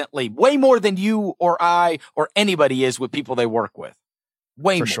constantly, way more than you or I or anybody is with people they work with.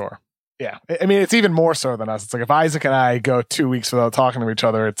 Way more. For sure. Yeah. I mean, it's even more so than us. It's like if Isaac and I go 2 weeks without talking to each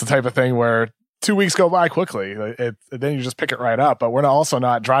other, it's the type of thing where 2 weeks go by quickly. Then you just pick it right up. But we're also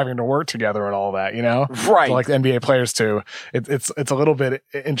not driving to work together and all that, Right. So like the NBA players too. It's a little bit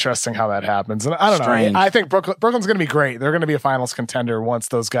interesting how that happens. And I don't know. I think Brooklyn's going to be great. They're going to be a finals contender once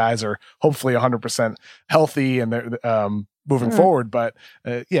those guys are hopefully 100% healthy and they're moving forward. But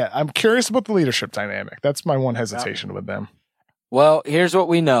I'm curious about the leadership dynamic. That's my one hesitation with them. Well, here's what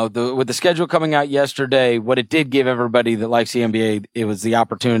we know. With the schedule coming out yesterday, what it did give everybody that likes the NBA, it was the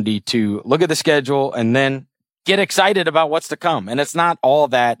opportunity to look at the schedule and then get excited about what's to come. And it's not all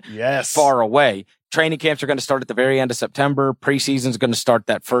that far away. Training camps are going to start at the very end of September. Preseason is going to start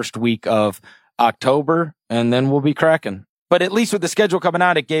that first week of October, and then we'll be cracking. But at least with the schedule coming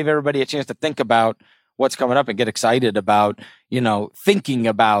out, it gave everybody a chance to think about what's coming up and get excited about, thinking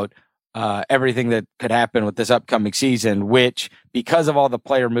about everything that could happen with this upcoming season, which, because of all the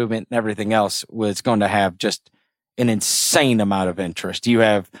player movement and everything else, was going to have just an insane amount of interest. You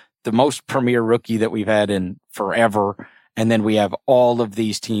have the most premier rookie that we've had in forever. And then we have all of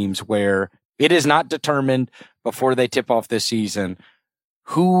these teams where it is not determined before they tip off this season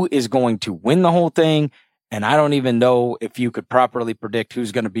who is going to win the whole thing. And I don't even know if you could properly predict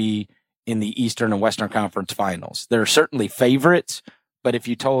who's going to be in the Eastern and Western Conference finals. There are certainly favorites, but if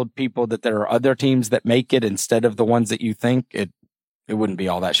you told people that there are other teams that make it instead of the ones that you think, it wouldn't be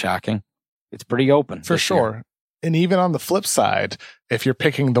all that shocking. It's pretty open. For sure. Year. And even on the flip side, if you're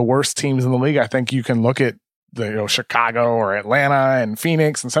picking the worst teams in the league, I think you can look at Chicago or Atlanta and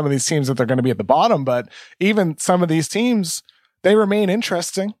Phoenix and some of these teams that they're going to be at the bottom. But even some of these teams, they remain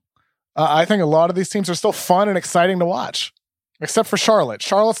interesting. I think a lot of these teams are still fun and exciting to watch, except for Charlotte.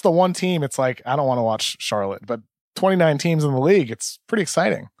 Charlotte's the one team. It's like, I don't want to watch Charlotte, but 29 teams in the league. It's pretty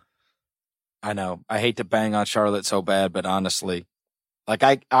exciting. I know. I hate to bang on Charlotte so bad, but honestly, like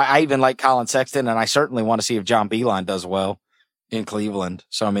I even like Colin Sexton, and I certainly want to see if John Beilein does well in Cleveland.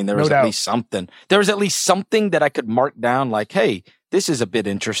 So, I mean, there was at least something. There was at least something that I could mark down like, hey, this is a bit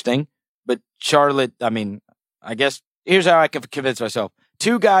interesting. But Charlotte, I mean, I guess here's how I can convince myself.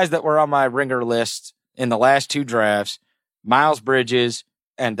 2 guys that were on my ringer list in the last 2 drafts, Miles Bridges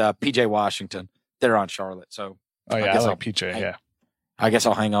and PJ Washington, they're on Charlotte. So, I like PJ, yeah. I guess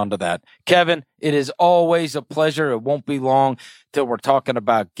I'll hang on to that. Kevin, it is always a pleasure. It won't be long till we're talking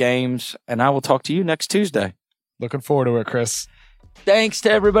about games, and I will talk to you next Tuesday. Looking forward to it, Chris. Thanks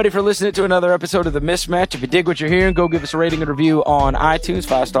to everybody for listening to another episode of The Mismatch. If you dig what you're hearing, go give us a rating and review on iTunes.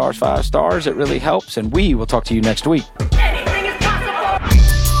 5 stars, 5 stars. It really helps, and we will talk to you next week.